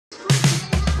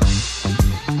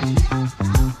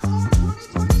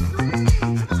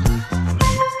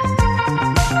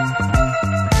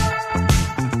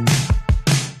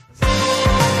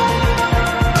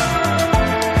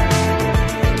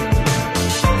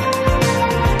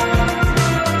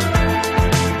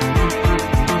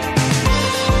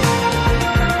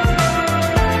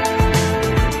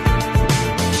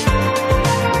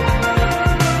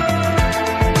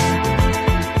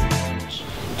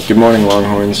morning,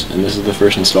 Longhorns, and this is the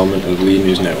first installment of Leigh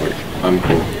News Network. I'm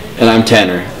Cole. And I'm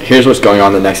Tanner. Here's what's going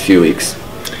on the next few weeks.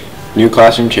 New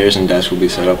classroom chairs and desks will be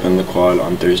set up in the quad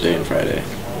on Thursday and Friday.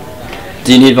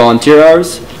 Do you need volunteer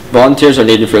hours? Volunteers are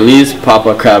needed for Leigh's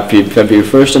Papa Crab Feed February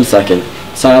 1st and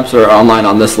 2nd. Sign-ups are online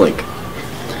on this link.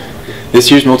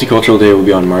 This year's Multicultural Day will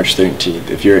be on March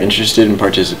 13th. If you're interested in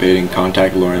participating,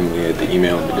 contact LNN at the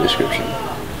email in the description.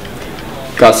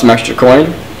 Got some extra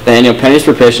coin? The annual Pennies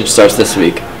for Patients starts this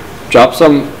week. Drop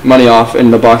some money off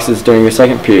in the boxes during your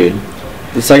second period.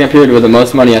 The second period with the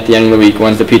most money at the end of the week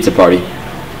wins the pizza party.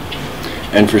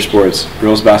 And for sports,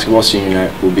 girls basketball senior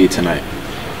night will be tonight.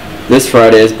 This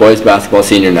Friday is boys basketball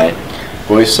senior night.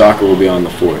 Boys soccer will be on the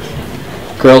 4th.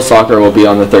 Girls soccer will be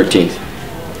on the 13th.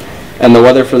 And the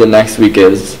weather for the next week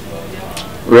is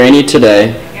rainy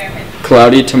today,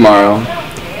 cloudy tomorrow,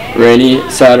 rainy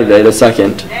Saturday the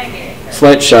 2nd,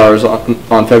 slight showers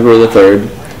on February the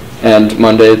 3rd, and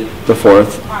Monday the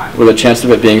 4th, with a chance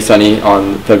of it being sunny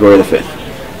on February the 5th.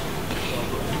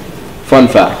 Fun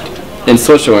fact, in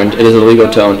Switzerland it is illegal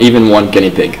to own even one guinea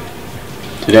pig.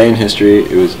 Today in history,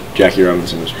 it was Jackie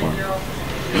Robinson was born.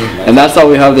 And that's all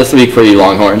we have this week for you,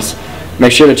 Longhorns.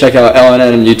 Make sure to check out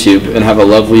LNN on YouTube and have a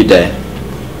lovely day.